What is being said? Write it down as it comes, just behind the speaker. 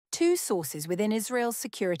Two sources within Israel's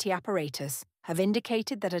security apparatus have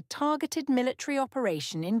indicated that a targeted military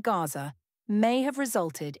operation in Gaza may have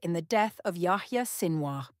resulted in the death of Yahya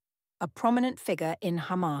Sinwar, a prominent figure in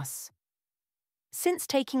Hamas. Since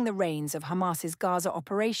taking the reins of Hamas's Gaza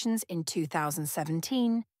operations in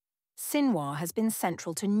 2017, Sinwar has been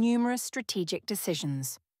central to numerous strategic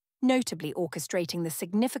decisions, notably orchestrating the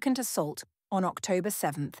significant assault on October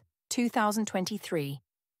 7, 2023,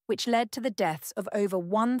 which led to the deaths of over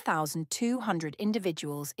 1,200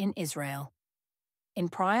 individuals in Israel. In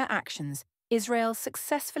prior actions, Israel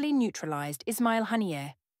successfully neutralized Ismail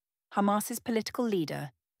Haniyeh, Hamas's political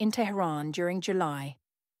leader, in Tehran during July,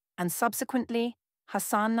 and subsequently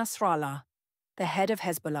Hassan Nasrallah, the head of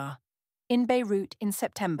Hezbollah, in Beirut in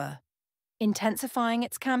September, intensifying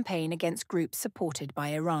its campaign against groups supported by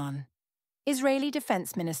Iran. Israeli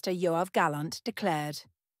Defense Minister Yoav Gallant declared,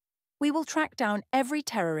 "We will track down every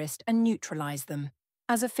terrorist and neutralize them,"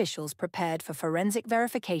 as officials prepared for forensic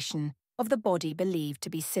verification of the body believed to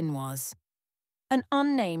be Sinwar's. An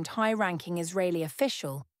unnamed high-ranking Israeli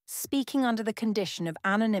official, speaking under the condition of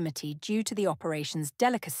anonymity due to the operation's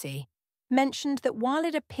delicacy, mentioned that while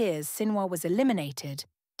it appears Sinwar was eliminated,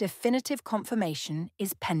 definitive confirmation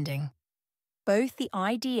is pending. Both the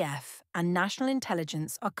IDF and National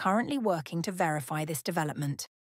Intelligence are currently working to verify this development.